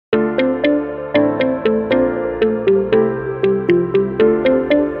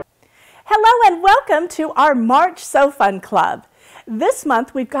Welcome to our March Sew Fun Club. This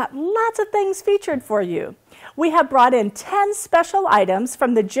month we've got lots of things featured for you. We have brought in 10 special items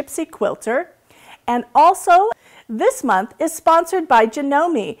from the Gypsy Quilter, and also this month is sponsored by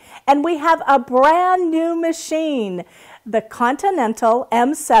Janome, and we have a brand new machine, the Continental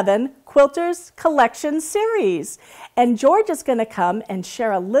M7 Quilters Collection Series. And George is going to come and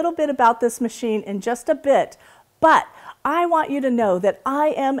share a little bit about this machine in just a bit, but I want you to know that I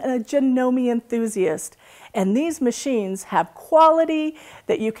am a Janome enthusiast, and these machines have quality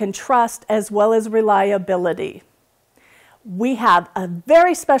that you can trust as well as reliability. We have a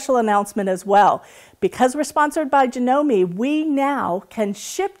very special announcement as well. Because we're sponsored by Janome, we now can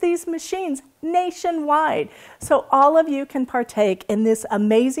ship these machines nationwide. So all of you can partake in this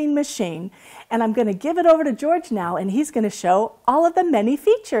amazing machine. And I'm going to give it over to George now, and he's going to show all of the many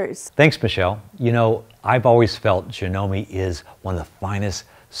features. Thanks, Michelle. You know, I've always felt Janome is one of the finest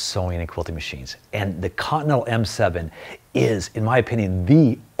sewing and quilting machines. And the Continental M7 is, in my opinion,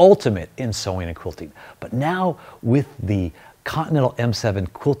 the ultimate in sewing and quilting. But now with the Continental M7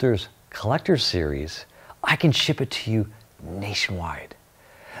 Quilters Collector Series, I can ship it to you nationwide.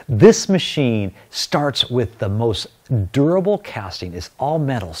 This machine starts with the most durable casting. It's all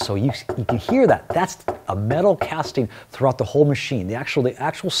metal, so you can hear that. That's a metal casting throughout the whole machine. The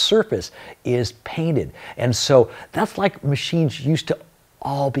actual surface is painted, and so that's like machines used to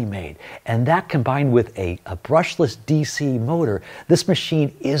all be made. And that combined with a brushless DC motor, this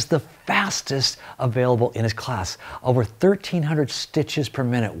machine is the fastest available in its class. Over 1,300 stitches per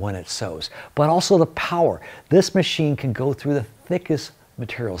minute when it sews. But also the power. This machine can go through the thickest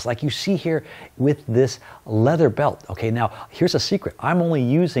materials, like you see here with this leather belt. Okay, now here's a secret. I'm only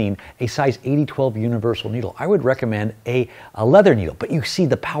using a size 80-12 universal needle. I would recommend a leather needle, but you see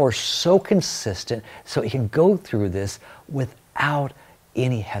the power so consistent, so it can go through this without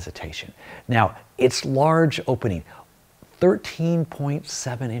any hesitation. Now, its large opening,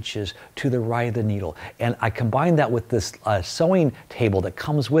 13.7 inches to the right of the needle, and I combine that with this sewing table that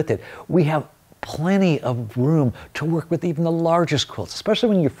comes with it. We have plenty of room to work with even the largest quilts, especially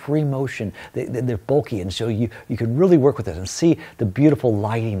when you're free motion. They're bulky, and so you can really work with it and see the beautiful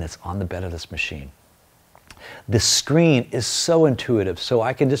lighting that's on the bed of this machine. The screen is so intuitive, so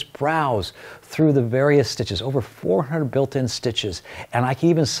I can just browse through the various stitches, over 400 built-in stitches, and I can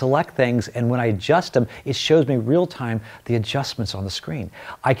even select things, and when I adjust them, it shows me real-time the adjustments on the screen.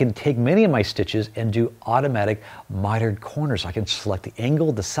 I can take many of my stitches and do automatic mitered corners. I can select the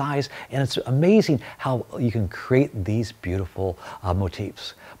angle, the size, and it's amazing how you can create these beautiful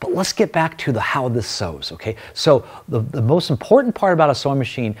motifs. But let's get back to how this sews, okay? So the most important part about a sewing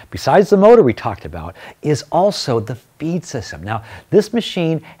machine, besides the motor we talked about, is also the feed system. Now, this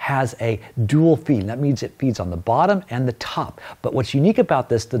machine has a dual feed, and that means it feeds on the bottom and the top. But what's unique about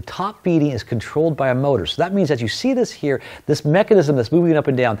this, the top feeding is controlled by a motor. So that means as you see this here, this mechanism that's moving up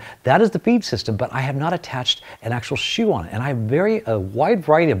and down, that is the feed system, but I have not attached an actual shoe on it. And I have a wide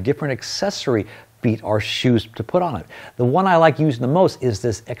variety of different accessory feet or shoes to put on it. The one I like using the most is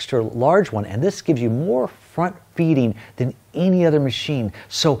this extra large one, and this gives you more front feeding than any other machine.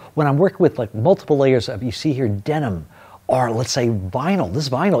 So when I'm working with like multiple layers of, you see here, denim, or let's say vinyl. This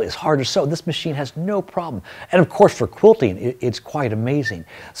vinyl is hard to sew. This machine has no problem. And of course for quilting, it's quite amazing.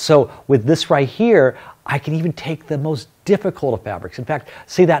 So with this right here, I can even take the most difficult of fabrics. In fact,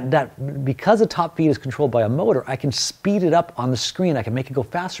 see that because the top feed is controlled by a motor, I can speed it up on the screen. I can make it go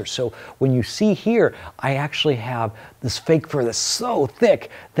faster. So when you see here, I actually have this fake fur that's so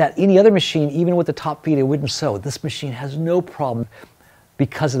thick that any other machine, even with the top feed, it wouldn't sew. This machine has no problem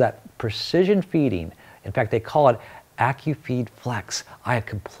because of that precision feeding. In fact, they call it AccuFeed Flex. I have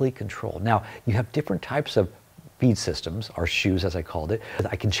complete control. Now, you have different types of feed systems, or shoes as I called it.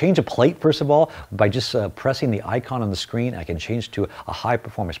 I can change a plate first of all by just pressing the icon on the screen. I can change to a high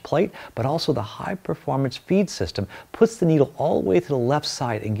performance plate, but also the high performance feed system puts the needle all the way to the left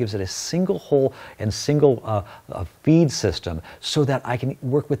side and gives it a single hole and single feed system so that I can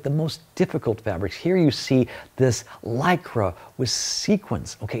work with the most difficult fabrics. Here you see this lycra with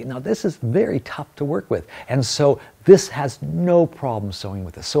sequins. Okay, now this is very tough to work with, and so this has no problem sewing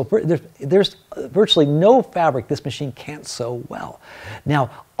with this. So there's virtually no fabric this machine can't sew well. Now,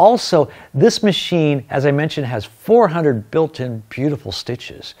 also, this machine, as I mentioned, has 400 built-in beautiful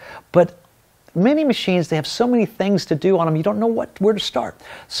stitches. But many machines, they have so many things to do on them, you don't know where to start.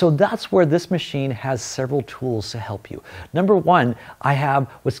 So that's where this machine has several tools to help you. Number one, I have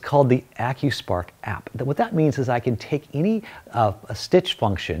what's called the AccuSpark app. What that means is I can take any stitch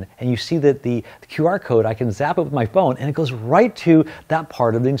function, and you see that the QR code, I can zap it with my phone, and it goes right to that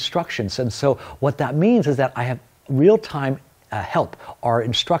part of the instructions. And so what that means is that I have real-time help are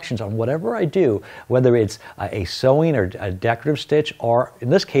instructions on whatever I do, whether it's a sewing or a decorative stitch, or in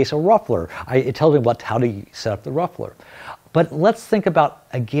this case, a ruffler. It tells me how to set up the ruffler. But let's think about,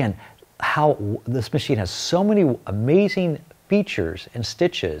 again, how this machine has so many amazing features and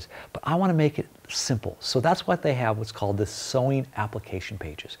stitches, but I want to make it simple. So that's what they have, what's called the sewing application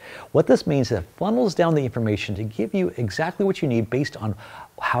pages. What this means is it funnels down the information to give you exactly what you need based on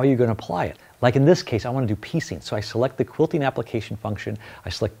how you're going to apply it. Like in this case, I want to do piecing. So I select the quilting application function, I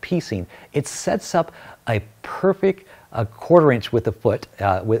select piecing. It sets up a perfect quarter inch with the foot.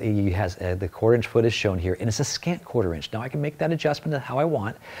 The quarter inch foot is shown here, and it's a scant quarter inch. Now I can make that adjustment to how I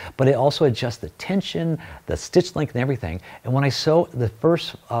want, but it also adjusts the tension, the stitch length, and everything. And when I sew the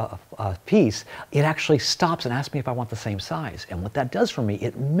first piece, it actually stops and asks me if I want the same size. And what that does for me,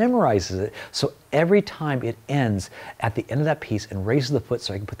 it memorizes it. So every time it ends at the end of that piece and raises the foot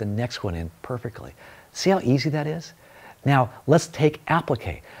so I can put the next one in perfectly. See how easy that is? Now let's take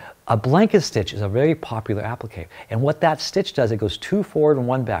applique. A blanket stitch is a very popular applique, and what that stitch does, it goes 2 forward and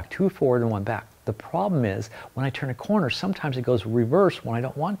 1 back, 2 forward and 1 back. The problem is, when I turn a corner, sometimes it goes reverse when I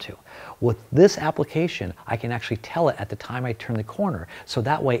don't want to. With this application, I can actually tell it at the time I turn the corner, so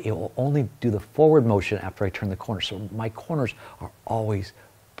that way it will only do the forward motion after I turn the corner, so my corners are always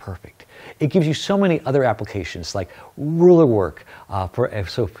perfect. It gives you so many other applications like ruler work.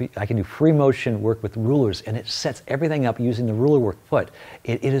 So I can do free motion work with rulers, and it sets everything up using the ruler work foot.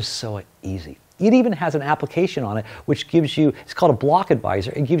 It is so easy. It even has an application on it which gives you, it's called a block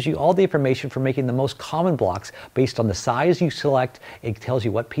advisor. It gives you all the information for making the most common blocks based on the size you select. It tells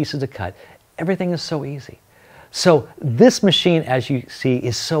you what pieces to cut. Everything is so easy. So this machine, as you see,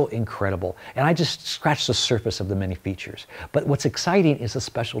 is so incredible. And I just scratched the surface of the many features. But what's exciting is the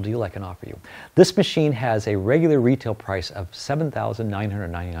special deal I can offer you. This machine has a regular retail price of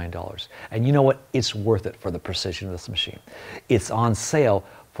 $7,999. And you know what? It's worth it for the precision of this machine. It's on sale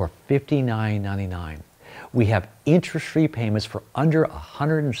for $59.99. We have interest-free payments for under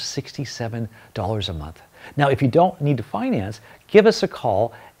 $167 a month. Now, if you don't need to finance, give us a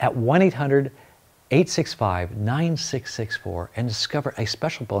call at 1-800-865-9664 and discover a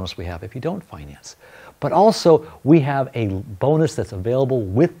special bonus we have if you don't finance. But also, we have a bonus that's available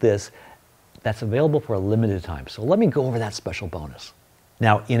with this that's available for a limited time. So let me go over that special bonus.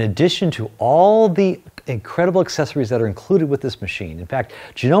 Now, in addition to all the incredible accessories that are included with this machine, in fact,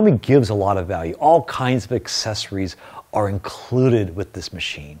 Janome gives a lot of value. All kinds of accessories are included with this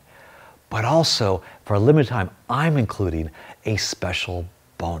machine. But also, for a limited time, I'm including a special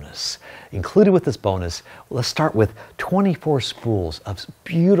bonus. Included with this bonus, let's start with 24 spools of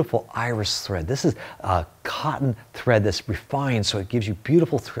beautiful iris thread. This is cotton thread that's refined, so it gives you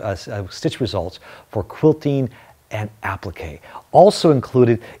beautiful stitch results for quilting and applique. Also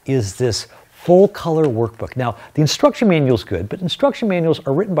included is this full color workbook. Now, the instruction manual is good, but instruction manuals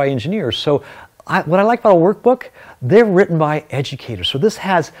are written by engineers, so what I like about a workbook, they're written by educators. So this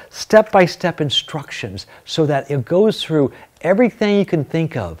has step-by-step instructions so that it goes through everything you can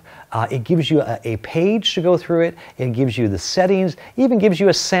think of. It gives you a page to go through it. It gives you the settings, even gives you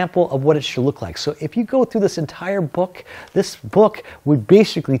a sample of what it should look like. So if you go through this entire book, this book would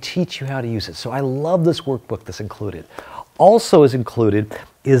basically teach you how to use it. So I love this workbook that's included. Also is included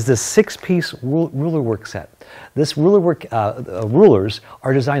is this 6-piece ruler work set. This ruler work rulers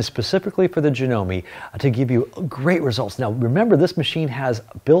are designed specifically for the Janome to give you great results. Now remember, this machine has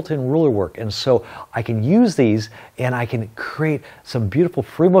built-in ruler work, and so I can use these and I can create some beautiful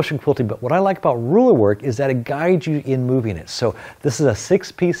free motion quilting. But what I like about ruler work is that it guides you in moving it. So this is a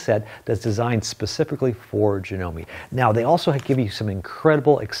 6-piece set that's designed specifically for Janome. Now they also give you some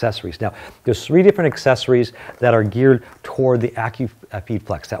incredible accessories. Now there's 3 different accessories that are geared toward the AccuFeed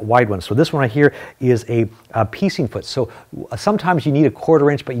Flex, that wide one. So this one right here is a piecing foot. So sometimes you need a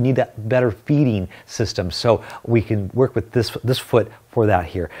 1/4 inch, but you need that better feeding system. So we can work with this foot for that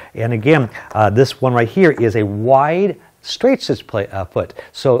here. And again, this one right here is a wide straight stitch foot.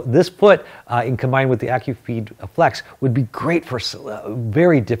 So this foot, in combined with the AccuFeed Flex, would be great for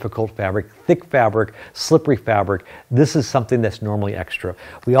very difficult fabric, thick fabric, slippery fabric. This is something that's normally extra.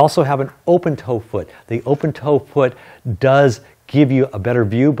 We also have an open toe foot. The open toe foot does give you a better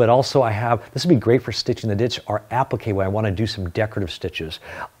view, but also this would be great for stitching the ditch or applique when I want to do some decorative stitches.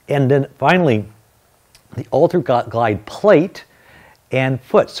 And then finally, the Ultra Glide plate and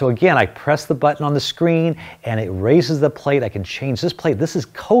foot. So again, I press the button on the screen and it raises the plate. I can change this plate. This is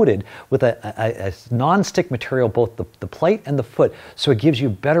coated with a non-stick material, both the plate and the foot, so it gives you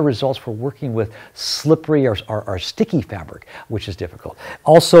better results for working with slippery or sticky fabric, which is difficult.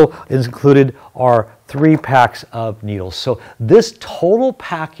 Also included are 3 packs of needles. So this total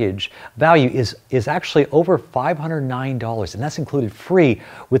package value is actually over $509, and that's included free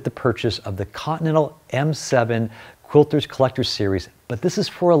with the purchase of the Continental M7 Quilters Collector Series, but this is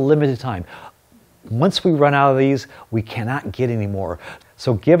for a limited time. Once we run out of these, we cannot get any more.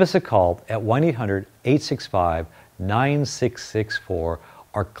 So give us a call at 1-800-865-9664 or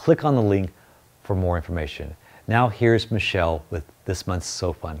click on the link for more information. Now here's Michelle with this month's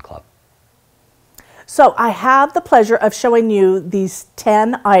So Fun Club. So I have the pleasure of showing you these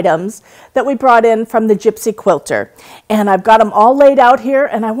 10 items that we brought in from the Gypsy Quilter. And I've got them all laid out here,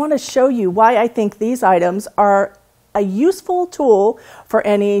 and I want to show you why I think these items are a useful tool for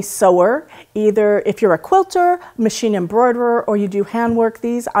any sewer. Either if you're a quilter, machine embroiderer, or you do handwork,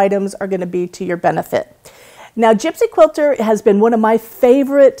 these items are going to be to your benefit. Now, Gypsy Quilter has been one of my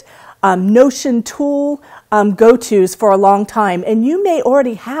favorite Notion tool go-tos for a long time, and you may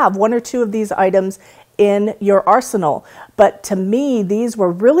already have 1 or 2 of these items in your arsenal, but to me these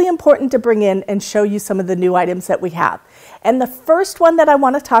were really important to bring in and show you some of the new items that we have. And the first one that I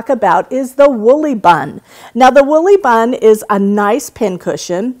want to talk about is the Woolly Bun. Now the Woolly Bun is a nice pin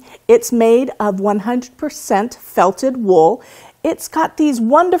cushion. It's made of 100% felted wool. It's got these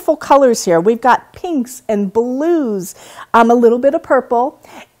wonderful colors here. We've got pinks and blues, a little bit of purple.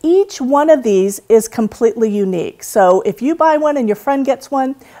 Each one of these is completely unique. So if you buy one and your friend gets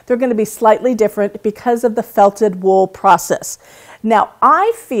one, they're going to be slightly different because of the felted wool process. Now,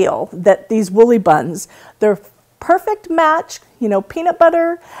 I feel that these Woolly Buns, they're perfect match. You know, peanut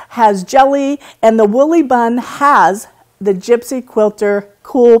butter has jelly, and the Woolly Bun has the Gypsy Quilter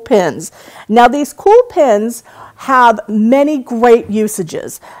cool pins. Now, these cool pins have many great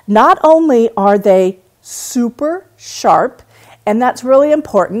usages. Not only are they super sharp, and that's really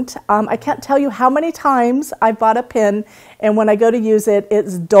important. I can't tell you how many times I've bought a pin and when I go to use it,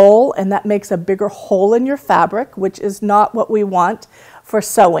 it's dull, and that makes a bigger hole in your fabric, which is not what we want for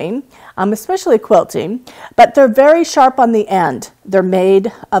sewing, especially quilting. But they're very sharp on the end. They're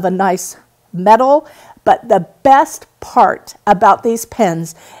made of a nice metal, but the best part about these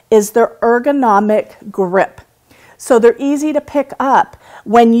pins is their ergonomic grip. So they're easy to pick up.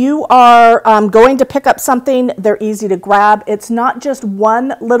 When you are going to pick up something, they're easy to grab. It's not just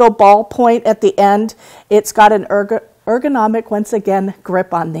one little ball point at the end. It's got an ergonomic, once again,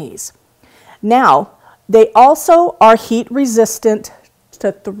 grip on these. Now, they also are heat resistant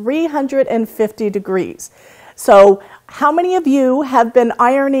to 350 degrees. So how many of you have been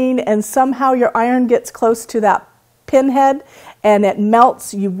ironing and somehow your iron gets close to that pinhead and it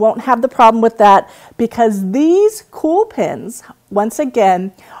melts? You won't have the problem with that because these cool pins, once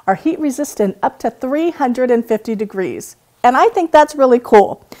again, are heat resistant up to 350 degrees. And I think that's really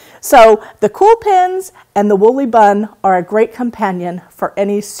cool. So the cool pins and the Woolly Bun are a great companion for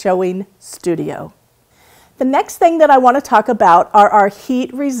any sewing studio. The next thing that I want to talk about are our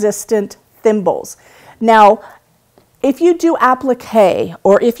heat resistant thimbles. Now, if you do applique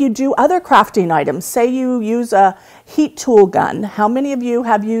or if you do other crafting items, say you use a heat tool gun. How many of you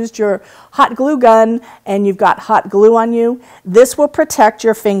have used your hot glue gun and you've got hot glue on you? This will protect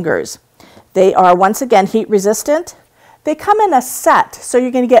your fingers. They are, once again, heat resistant. They come in a set, so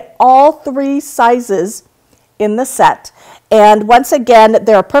you're going to get all 3 sizes in the set. And once again,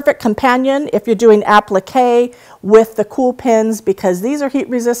 they're a perfect companion if you're doing applique with the cool pins because these are heat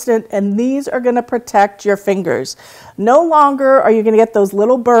resistant and these are going to protect your fingers. No longer are you going to get those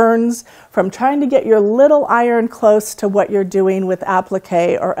little burns from trying to get your little iron close to what you're doing with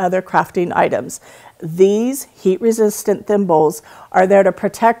applique or other crafting items. These heat resistant thimbles are there to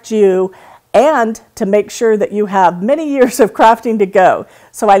protect you and to make sure that you have many years of crafting to go.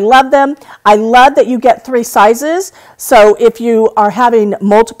 So I love them. I love that you get 3 sizes. So if you are having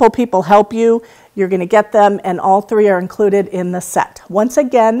multiple people help you, you're going to get them, and all 3 are included in the set. Once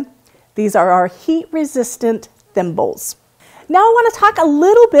again, these are our heat-resistant thimbles. Now I want to talk a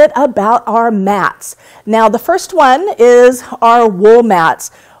little bit about our mats. Now the first one is our wool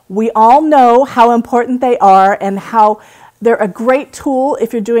mats. We all know how important they are and how they're a great tool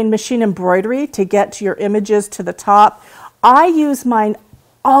if you're doing machine embroidery to get your images to the top. I use mine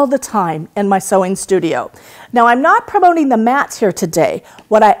all the time in my sewing studio. Now, I'm not promoting the mats here today.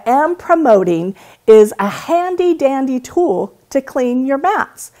 What I am promoting is a handy dandy tool to clean your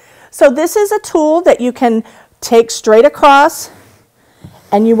mats. So this is a tool that you can take straight across,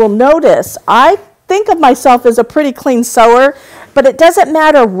 and you will notice I think of myself as a pretty clean sewer. But it doesn't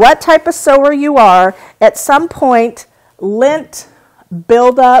matter what type of sewer you are, at some point, lint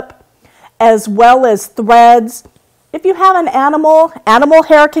buildup as well as threads. If you have an animal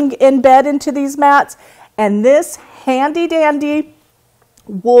hair can embed into these mats, and this handy dandy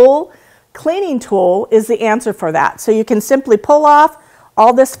wool cleaning tool is the answer for that. So you can simply pull off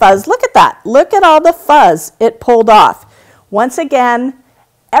all this fuzz. Look at that. Look at all the fuzz it pulled off. Once again,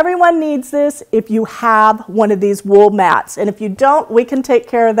 everyone needs this if you have one of these wool mats. And if you don't, we can take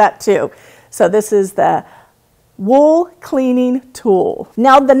care of that too. So this is the wool cleaning tool.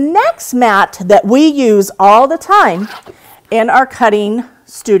 Now the next mat that we use all the time in our cutting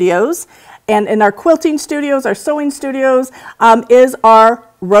studios and in our quilting studios, our sewing studios, is our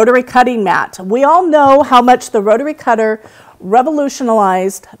rotary cutting mat. We all know how much the rotary cutter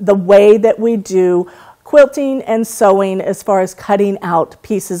revolutionized the way that we do quilting and sewing as far as cutting out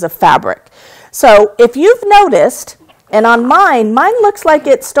pieces of fabric. So if you've noticed, and on mine looks like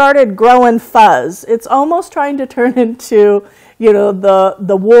it started growing fuzz. It's almost trying to turn into, you know,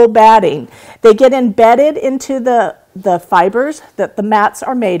 the wool batting. They get embedded into the fibers that the mats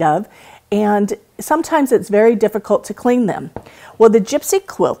are made of, and sometimes it's very difficult to clean them. Well, the Gypsy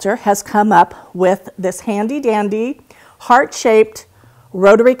Quilter has come up with this handy dandy, heart-shaped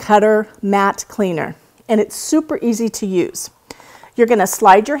rotary cutter mat cleaner, and it's super easy to use. You're going to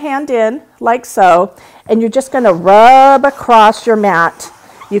slide your hand in like so, and you're just going to rub across your mat.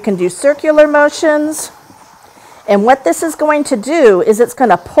 You can do circular motions, and what this is going to do is it's going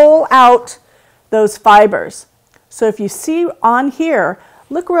to pull out those fibers. So if you see on here,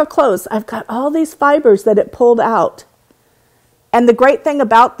 look real close. I've got all these fibers that it pulled out. And the great thing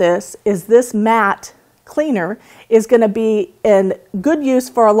about this is this mat cleaner is going to be in good use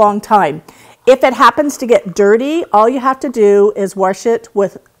for a long time. If it happens to get dirty, all you have to do is wash it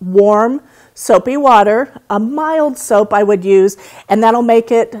with warm, soapy water, a mild soap I would use, and that'll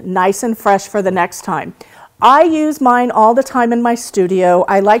make it nice and fresh for the next time. I use mine all the time in my studio.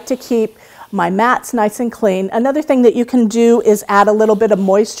 I like to keep my mats nice and clean. Another thing that you can do is add a little bit of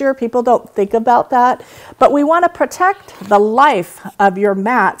moisture. People don't think about that, but we want to protect the life of your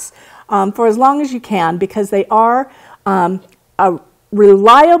mats for as long as you can, because they are a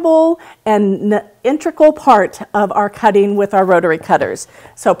reliable and integral part of our cutting with our rotary cutters.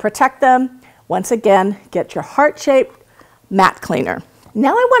 So protect them. Once again, get your heart-shaped mat cleaner.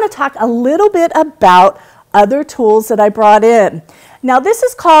 Now I want to talk a little bit about other tools that I brought in. Now this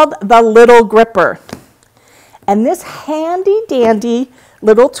is called the Little Gripper. And this handy dandy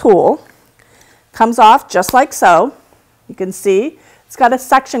little tool comes off just like so. You can see it's got a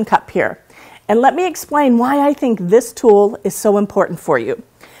suction cup here. And let me explain why I think this tool is so important for you.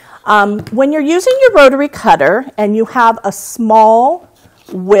 When you're using your rotary cutter and you have a small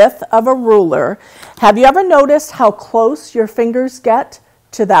width of a ruler, have you ever noticed how close your fingers get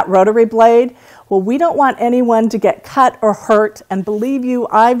to that rotary blade? Well, we don't want anyone to get cut or hurt, and believe you,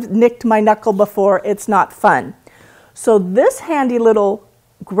 I've nicked my knuckle before. It's not fun. So this handy little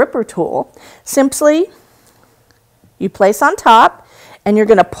gripper tool, simply you place on top, and you're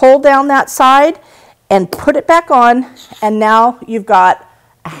going to pull down that side and put it back on, and now you've got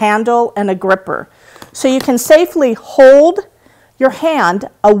a handle and a gripper. So you can safely hold your hand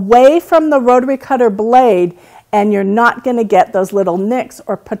away from the rotary cutter blade, and you're not going to get those little nicks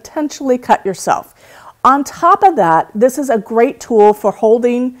or potentially cut yourself. On top of that, this is a great tool for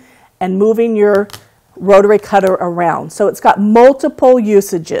holding and moving your rotary cutter around. So it's got multiple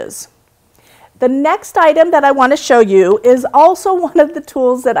usages. The next item that I want to show you is also one of the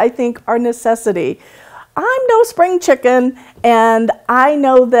tools that I think are necessity. I'm no spring chicken, and I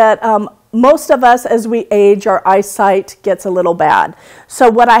know that most of us, as we age, our eyesight gets a little bad. So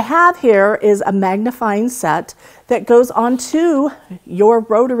what I have here is a magnifying set that goes onto your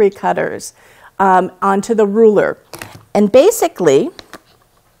rotary cutters, onto the ruler. And basically,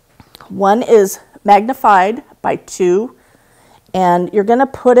 one is magnified by 2, and you're going to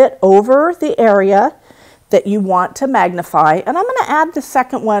put it over the area that you want to magnify. And I'm going to add the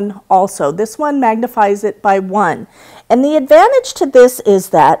second one also. This one magnifies it by 1. And the advantage to this is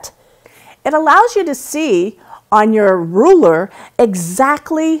that it allows you to see on your ruler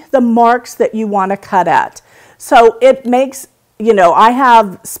exactly the marks that you want to cut at. So it makes, you know, I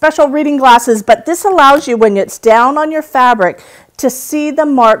have special reading glasses, but this allows you, when it's down on your fabric, to see the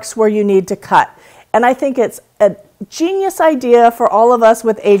marks where you need to cut. And I think it's a genius idea for all of us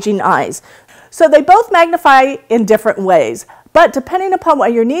with aging eyes. So they both magnify in different ways, but depending upon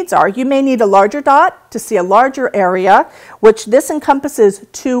what your needs are, you may need a larger dot to see a larger area, which this encompasses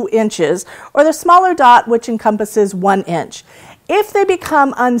 2 inches, or the smaller dot, which encompasses 1 inch. If they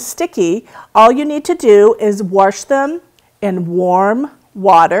become unsticky, all you need to do is wash them in warm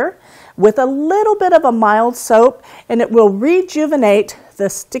water with a little bit of a mild soap, and it will rejuvenate the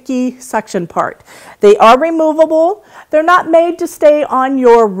sticky suction part. They are removable. They're not made to stay on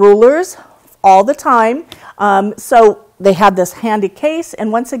your rulers all the time. So they have this handy case,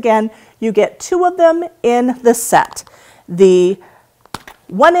 and once again, you get 2 of them in the set. The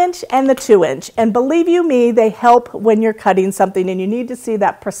 1-inch and the 2-inch. And believe you me, they help when you're cutting something and you need to see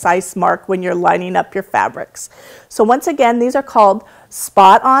that precise mark when you're lining up your fabrics. So once again, these are called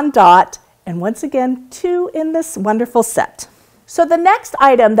Spot on Dot, and once again, 2 in this wonderful set. So the next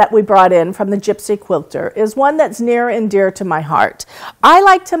item that we brought in from the Gypsy Quilter is one that's near and dear to my heart. I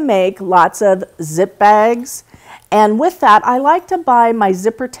like to make lots of zip bags, and with that, I like to buy my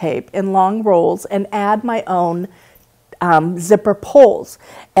zipper tape in long rolls and add my own zipper pulls.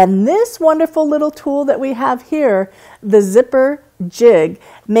 And this wonderful little tool that we have here, the zipper jig,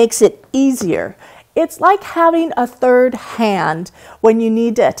 makes it easier. It's like having a third hand when you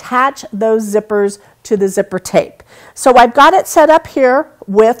need to attach those zippers to the zipper tape. So I've got it set up here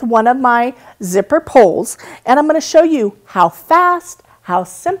with one of my zipper pulls, and I'm going to show you how fast, how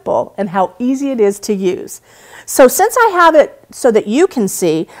simple, and how easy it is to use. So since I have it so that you can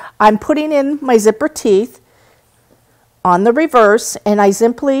see, I'm putting in my zipper teeth on the reverse, and I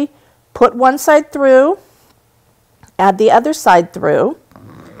simply put one side through, add the other side through,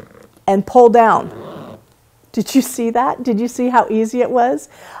 and pull down. Did you see that? Did you see how easy it was?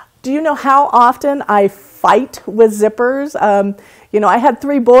 Do you know how often I fight with zippers? You know, I had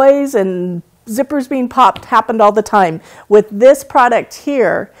 3 boys and zippers being popped happened all the time. With this product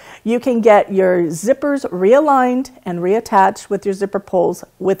here, you can get your zippers realigned and reattached with your zipper pulls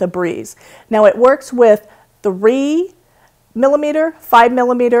with a breeze. Now it works with 3 millimeter, 5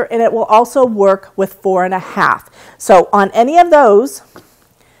 millimeter, and it will also work with 4.5. So on any of those,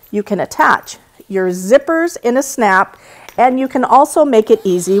 you can attach your zippers in a snap, and you can also make it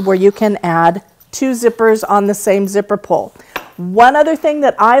easy where you can add 2 zippers on the same zipper pull. One other thing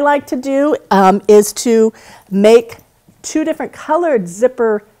that I like to do is to make 2 different colored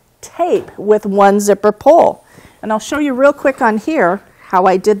zipper tape with 1 zipper pull. And I'll show you real quick on here how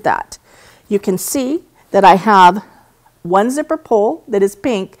I did that. You can see that I have 1 zipper pull that is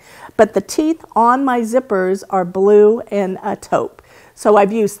pink, but the teeth on my zippers are blue and a taupe. So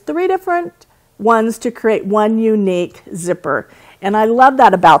I've used 3 different ones to create 1 unique zipper. And I love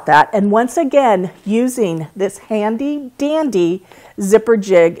that about that. And once again, using this handy dandy zipper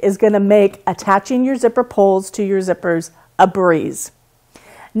jig is going to make attaching your zipper pulls to your zippers a breeze.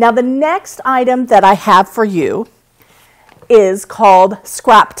 Now the next item that I have for you is called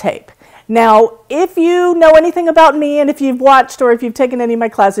scrap tape. Now, if you know anything about me, and if you've watched or if you've taken any of my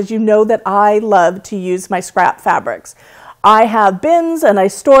classes, you know that I love to use my scrap fabrics. I have bins and I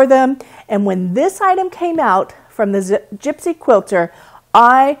store them, and when this item came out from the Gypsy Quilter,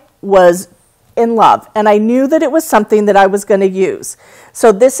 I was in love, and I knew that it was something that I was going to use.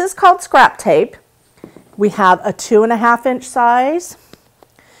 So this is called scrap tape. We have a 2.5-inch size,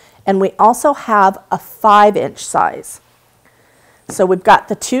 and we also have a 5-inch size. So we've got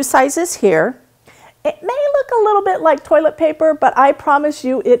the 2 sizes here. It may look a little bit like toilet paper, but I promise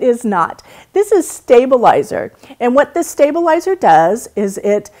you it is not. This is stabilizer. And what this stabilizer does is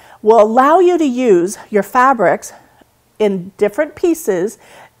it will allow you to use your fabrics in different pieces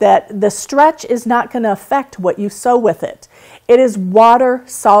that the stretch is not going to affect what you sew with it. It is water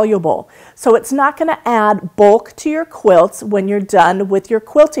soluble, so it's not going to add bulk to your quilts when you're done with your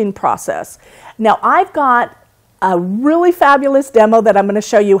quilting process. Now I've got a really fabulous demo that I'm going to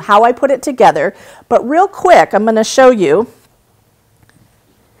show you how I put it together, but real quick I'm going to show you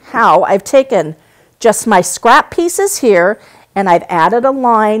how I've taken just my scrap pieces here and I've added a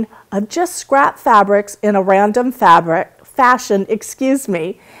line of just scrap fabrics in a random fashion,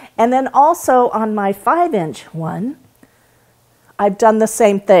 and then also on my 5-inch one I've done the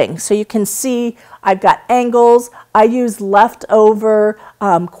same thing. So you can see I've got angles. I use leftover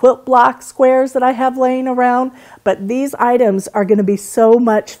quilt block squares that I have laying around, but these items are going to be so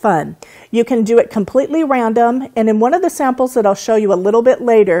much fun. You can do it completely random, and in one of the samples that I'll show you a little bit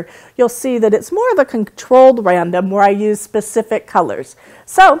later, you'll see that it's more of a controlled random where I use specific colors.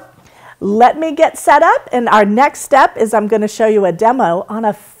 So let me get set up, and our next step is I'm going to show you a demo on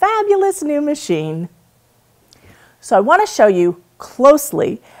a fabulous new machine. So I want to show you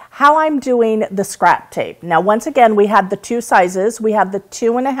closely how I'm doing the scrap tape. Now once again, we have the 2 sizes. We have the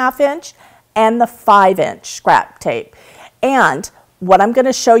 2.5-inch and the 5-inch scrap tape. And what I'm going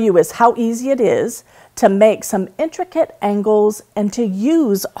to show you is how easy it is to make some intricate angles and to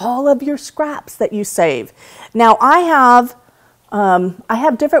use all of your scraps that you save. Now I have I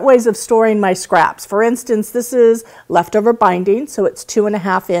have different ways of storing my scraps. For instance, this is leftover binding, so it's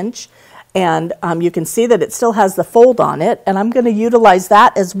 2.5 inch. And you can see that it still has the fold on it, and I'm going to utilize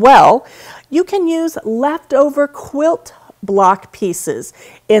that as well. You can use leftover quilt block pieces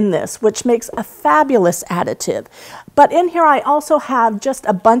in this, which makes a fabulous additive. But in here I also have just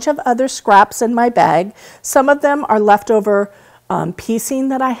a bunch of other scraps in my bag. Some of them are leftover piecing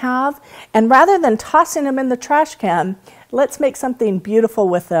that I have, and rather than tossing them in the trash can, let's make something beautiful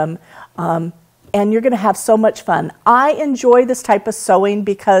with them. And you're going to have so much fun. I enjoy this type of sewing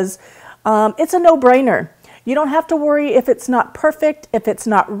because it's a no-brainer. You don't have to worry if it's not perfect, if it's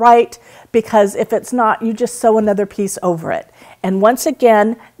not right, because if it's not, you just sew another piece over it. And once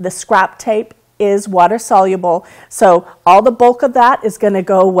again, the scrap tape is water soluble, so all the bulk of that is going to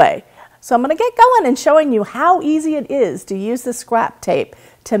go away. So I'm going to get going and showing you how easy it is to use the scrap tape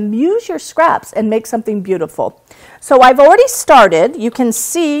to use your scraps and make something beautiful. So I've already started. You can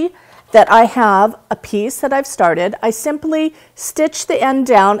see that I have a piece that I've started. I simply stitch the end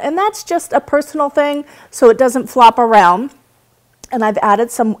down, and that's just a personal thing so it doesn't flop around. And I've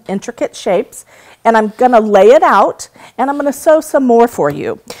added some intricate shapes, and I'm going to lay it out, and I'm going to sew some more for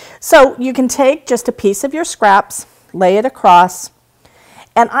you. So you can take just a piece of your scraps, lay it across,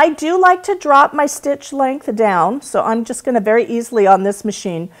 and I do like to drop my stitch length down, so I'm just going to very easily on this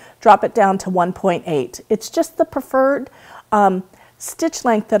machine drop it down to 1.8. It's just the preferred stitch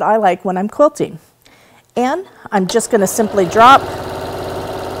length that I like when I'm quilting. And I'm just going to simply drop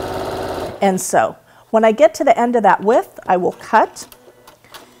and sew. When I get to the end of that width, I will cut,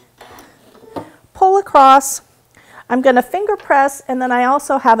 pull across. I'm going to finger press, and then I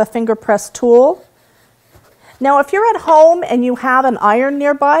also have a finger press tool. Now if you're at home and you have an iron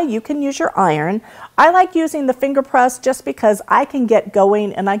nearby, you can use your iron. I like using the finger press just because I can get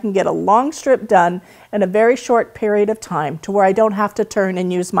going and I can get a long strip done in a very short period of time to where I don't have to turn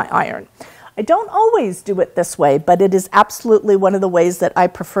and use my iron. I don't always do it this way, but it is absolutely one of the ways that I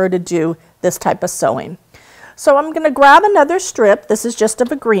prefer to do this type of sewing. So I'm going to grab another strip. This is just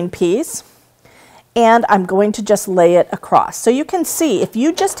of a green piece, and I'm going to just lay it across. So you can see if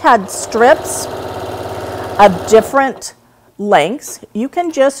you just had strips of different lengths, you can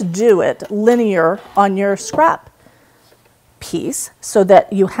just do it linear on your scrap piece so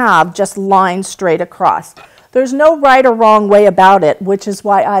that you have just lines straight across. There's no right or wrong way about it, which is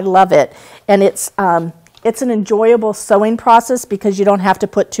why I love it. And it's an enjoyable sewing process because you don't have to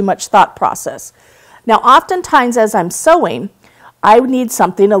put too much thought process. Now, oftentimes as I'm sewing, I need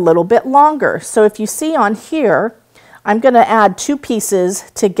something a little bit longer. So if you see on here, I'm going to add two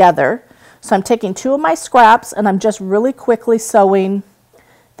pieces together. So I'm taking two of my scraps and I'm just really quickly sewing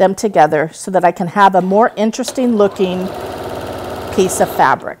them together so that I can have a more interesting looking piece of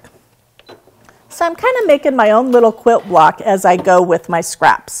fabric. So I'm kind of making my own little quilt block as I go with my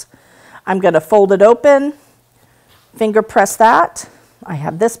scraps. I'm going to fold it open, finger press that. I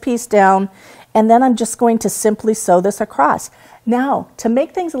have this piece down, and then I'm just going to simply sew this across. Now, to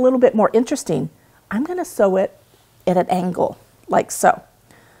make things a little bit more interesting, I'm going to sew it at an angle, like so.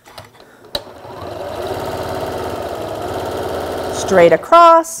 Straight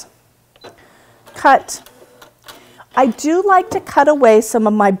across, cut. I do like to cut away some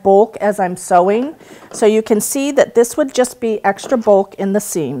of my bulk as I'm sewing, so you can see that this would just be extra bulk in the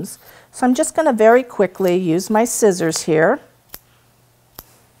seams. So I'm just going to very quickly use my scissors here,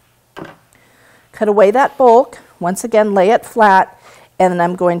 cut away that bulk, once again lay it flat, and then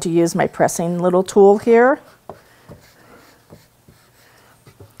I'm going to use my pressing little tool here.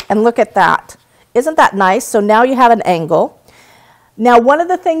 And look at that. Isn't that nice? So now you have an angle. Now, one of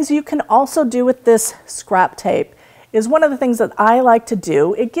the things you can also do with this scrap tape is one of the things that I like to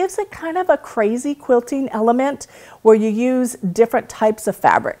do. It gives it kind of a crazy quilting element where you use different types of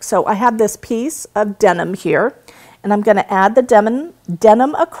fabric. So I have this piece of denim here, and I'm going to add the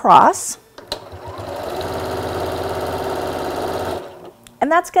denim across.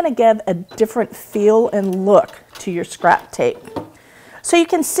 And that's going to give a different feel and look to your scrap tape. So you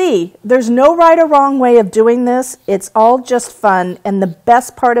can see there's no right or wrong way of doing this. It's all just fun, and the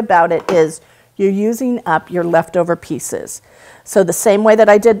best part about it is you're using up your leftover pieces. So the same way that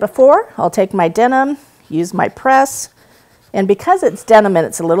I did before, I'll take my denim, use my press, and because it's denim and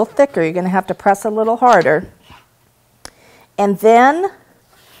it's a little thicker, you're going to have to press a little harder. And then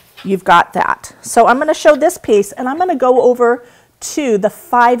you've got that. So I'm going to show this piece, and I'm going to go over to the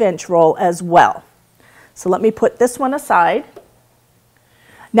 5-inch roll as well. So let me put this one aside.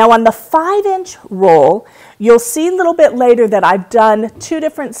 Now on the 5-inch roll, you'll see a little bit later that I've done two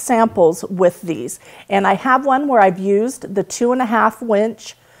different samples with these. And I have one where I've used the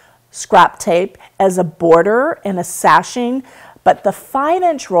 2.5-inch scrap tape as a border and a sashing, But the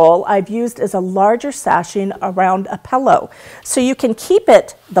 5-inch roll I've used as a larger sashing around a pillow. So you can keep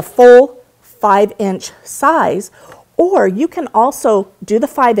it the full 5-inch size, or you can also do the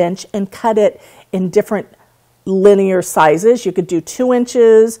 5-inch and cut it in different linear sizes. You could do 2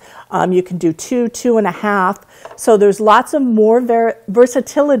 inches, you can do 2.5. So there's lots of more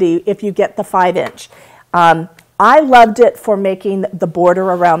versatility if you get the 5-inch. I loved it for making the border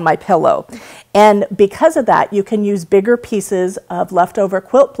around my pillow. And because of that, you can use bigger pieces of leftover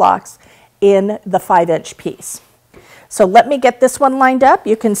quilt blocks in the 5-inch piece. So let me get this one lined up.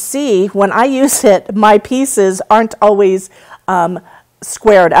 You can see when I use it, my pieces aren't always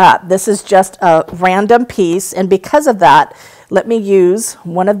squared up. This is just a random piece, and because of that, let me use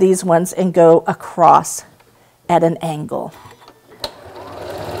one of these ones and go across at an angle.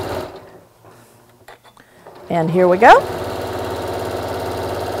 And here we go.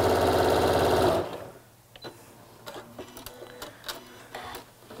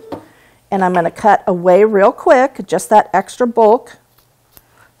 And I'm going to cut away real quick, just that extra bulk,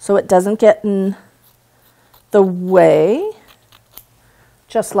 so it doesn't get in the way,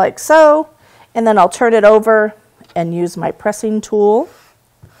 just like so. And then I'll turn it over and use my pressing tool.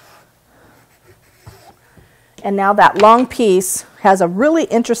 And now that long piece has a really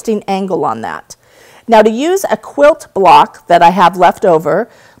interesting angle on that. Now to use a quilt block that I have left over,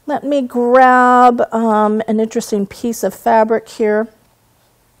 let me grab an interesting piece of fabric here.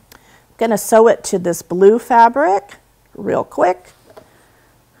 I'm going to sew it to this blue fabric real quick.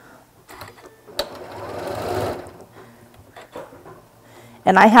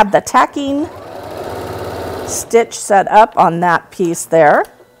 And I have the tacking stitch set up on that piece there.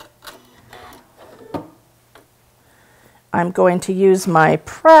 I'm going to use my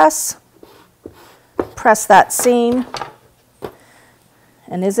press that seam.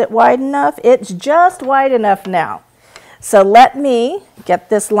 And is it wide enough? It's just wide enough now. So let me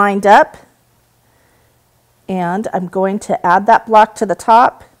get this lined up, and I'm going to add that block to the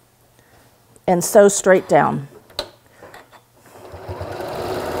top and sew straight down.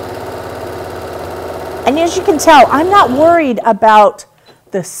 And as you can tell, I'm not worried about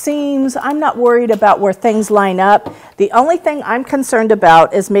the seams. I'm not worried about where things line up. The only thing I'm concerned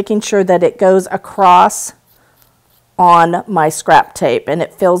about is making sure that it goes across on my scrap tape and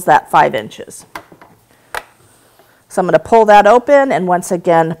it fills that 5 inches. So I'm going to pull that open and once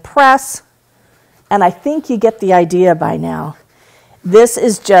again press, and I think you get the idea by now. This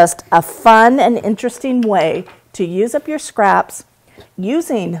is just a fun and interesting way to use up your scraps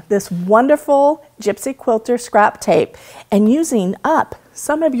using this wonderful Gypsy Quilter scrap tape and using up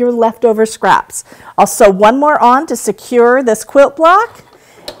some of your leftover scraps. I'll sew one more on to secure this quilt block,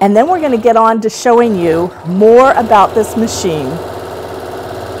 and then we're going to get on to showing you more about this machine.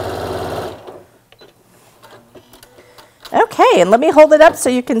 Okay, and let me hold it up so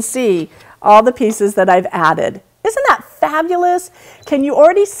you can see all the pieces that I've added. Isn't that fabulous? Can you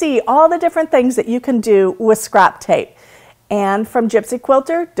already see all the different things that you can do with scrap tape? And from Gypsy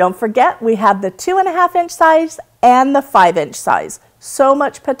Quilter, don't forget we have the 2.5-inch size and the 5-inch size. So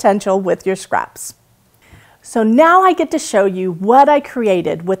much potential with your scraps. So now I get to show you what I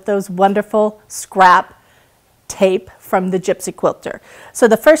created with those wonderful scrap tape from the Gypsy Quilter. So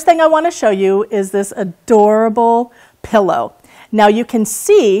the first thing I want to show you is this adorable pillow. Now you can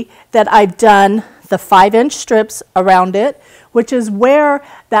see that I've done the 5-inch strips around it, which is where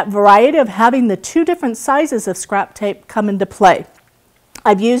that variety of having the 2 different sizes of scrap tape come into play.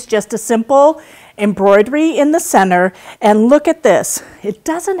 I've used just a simple embroidery in the center, and look at this. It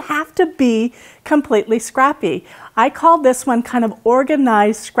doesn't have to be completely scrappy. I call this one kind of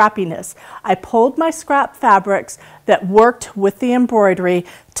organized scrappiness. I pulled my scrap fabrics that worked with the embroidery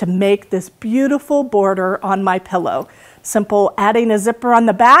to make this beautiful border on my pillow. Simple adding a zipper on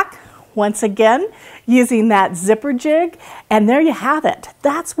the back, once again using that zipper jig, and there you have it.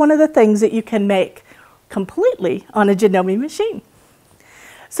 That's one of the things that you can make completely on a Janome machine.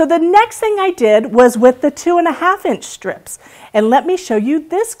 So the next thing I did was with the 2.5-inch strips, and let me show you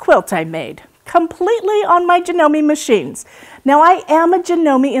this quilt I made completely on my Janome machines. Now I am a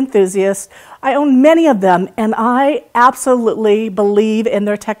Janome enthusiast. I own many of them, and I absolutely believe in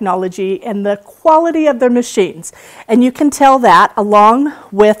their technology and the quality of their machines. And you can tell that along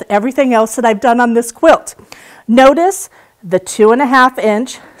with everything else that I've done on this quilt. Notice the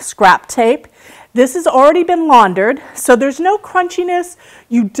 2.5-inch scrap tape. This has already been laundered, so there's no crunchiness.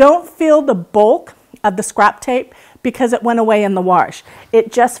 You don't feel the bulk of the scrap tape because it went away in the wash.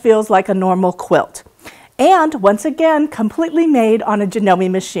 It just feels like a normal quilt. And once again, completely made on a Janome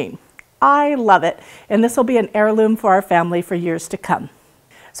machine. I love it, and this will be an heirloom for our family for years to come.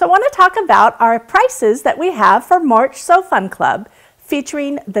 So I want to talk about our prices that we have for March So Fun Club,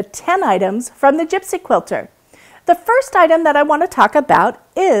 featuring the 10 items from the Gypsy Quilter. The first item that I want to talk about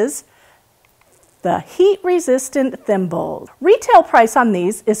is the heat-resistant thimbles. Retail price on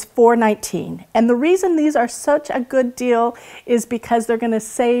these is $4.19, and the reason these are such a good deal is because they're going to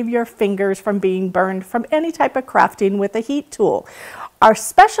save your fingers from being burned from any type of crafting with a heat tool. Our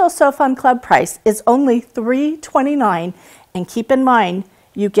special So Fun Club price is only $3.29, and keep in mind,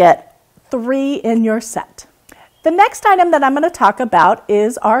 you get 3 in your set. The next item that I'm going to talk about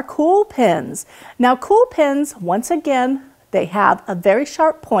is our cool pins. Now, cool pins, once again, they have a very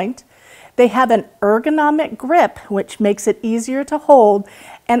sharp point. They have an ergonomic grip, which makes it easier to hold,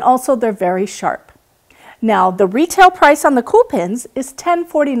 and also they're very sharp. Now, the retail price on the cool pins is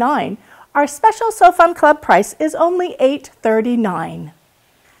 $10.49. Our special So Fun Club price is only $8.39.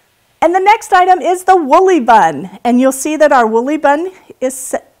 And the next item is the woolly bun, and you'll see that our woolly bun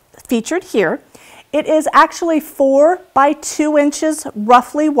is featured here. It is actually 4 by 2 inches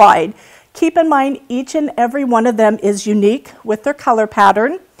roughly wide. Keep in mind, each and every one of them is unique with their color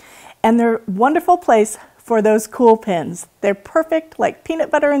pattern, and they're a wonderful place for those cool pins. They're perfect, like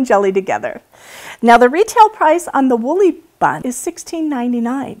peanut butter and jelly together. Now, the retail price on the woolly bun is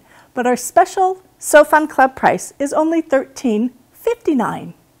 $16.99, but our special So Fun Club price is only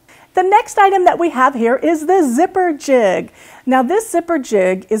 $13.59. The next item that we have here is the zipper jig. Now, this zipper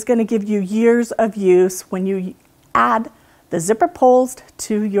jig is going to give you years of use when you add the zipper pulls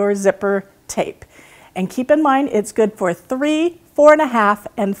to your zipper tape. And keep in mind, it's good for 3, 4.5,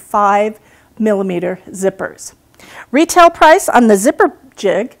 and 5 millimeter zippers. Retail price on the zipper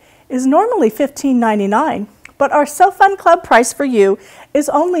jig is normally $15.99, but our So Fun Club price for you is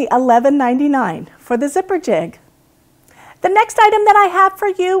only $11.99 for the zipper jig. The next item that I have for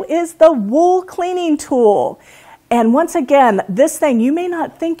you is the wool cleaning tool. And once again, this thing, you may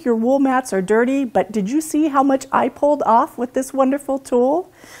not think your wool mats are dirty, but did you see how much I pulled off with this wonderful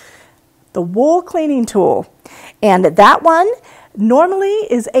tool? The wool cleaning tool. And that one normally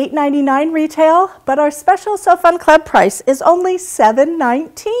is $8.99 retail, but our special So Fun Club price is only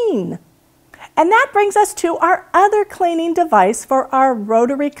 $7.19. And that brings us to our other cleaning device for our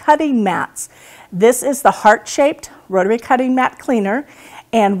rotary cutting mats. This is the heart-shaped rotary cutting mat cleaner,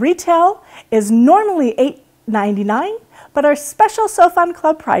 and retail is normally $8.99, but our special So Fun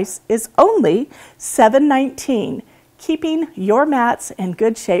Club price is only $7.19, keeping your mats in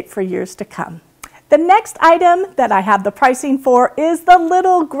good shape for years to come. The next item that I have the pricing for is the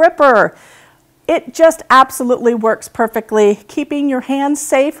little gripper. It just absolutely works perfectly, keeping your hands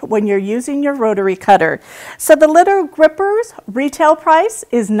safe when you're using your rotary cutter. So the little gripper's retail price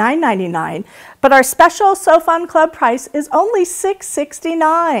is $9.99, but our special So Fun Club price is only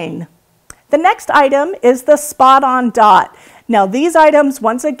 $6.69. The next item is the Spot On Dot. Now, these items,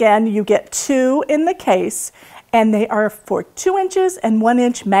 once again, you get 2 in the case, and they are for 2 inches and 1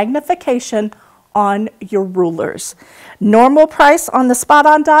 inch magnification on your rulers. Normal price on the Spot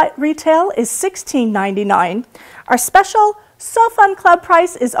On Dot retail is $16.99. Our special So Fun Club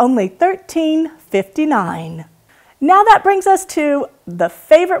price is only $13.59. Now that brings us to the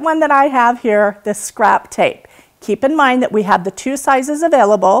favorite one that I have here, the scrap tape. Keep in mind that we have the 2 sizes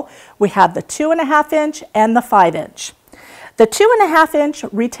available. We have the 2.5 inch and the 5 inch. The 2.5 inch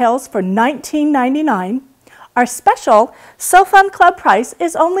retails for $19.99. Our special So Fun Club price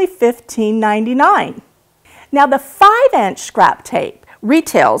is only $15.99. Now, the 5 inch scrap tape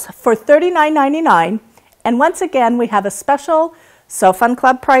retails for $39.99, and once again, we have a special So Fun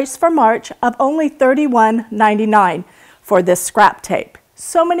Club price for March of only $31.99 for this scrap tape.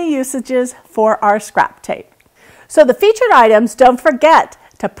 So many usages for our scrap tape. So the featured items, don't forget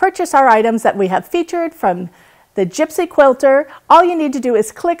to purchase our items that we have featured from the Gypsy Quilter. All you need to do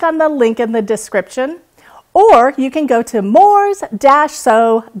is click on the link in the description, or you can go to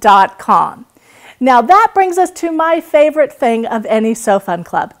moors-so.com. Now that brings us to my favorite thing of any So Fun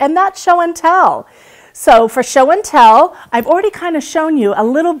Club, and that's show and tell. So for show and tell, I've already kind of shown you a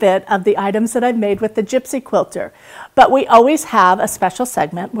little bit of the items that I've made with the Gypsy Quilter, but we always have a special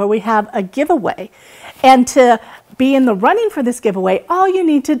segment where we have a giveaway. And to be in the running for this giveaway, all you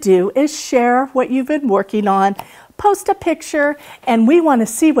need to do is share what you've been working on, post a picture, and we want to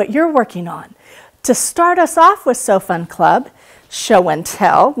see what you're working on. To start us off with So Fun Club, show and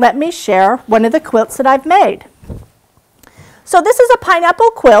tell, let me share one of the quilts that I've made. So this is a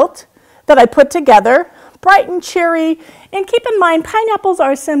pineapple quilt that I put together, bright and cheery, and keep in mind pineapples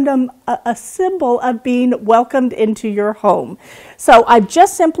are a symbol of being welcomed into your home. So I've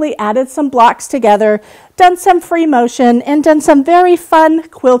just simply added some blocks together, done some free motion, and done some very fun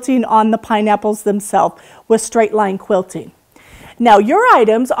quilting on the pineapples themselves with straight line quilting. Now your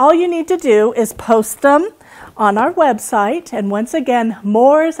items, all you need to do is post them on our website, and once again,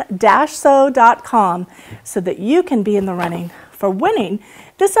 moors-sew.com, so that you can be in the running for winning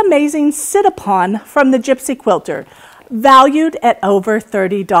this amazing sit-upon from the Gypsy Quilter, valued at over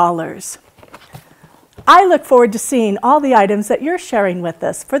 $30. I look forward to seeing all the items that you're sharing with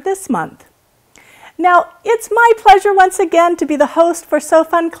us for this month. Now, it's my pleasure once again to be the host for Sew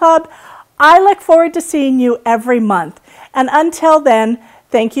Fun Club. I look forward to seeing you every month. And until then,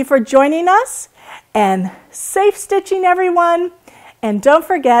 thank you for joining us, and safe stitching, everyone. And don't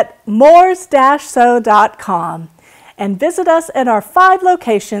forget moors-sew.com, and visit us at our 5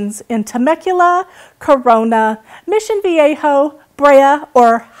 locations in Temecula, Corona, Mission Viejo, Brea,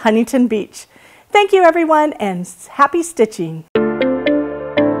 or Huntington Beach. Thank you, everyone, and happy stitching.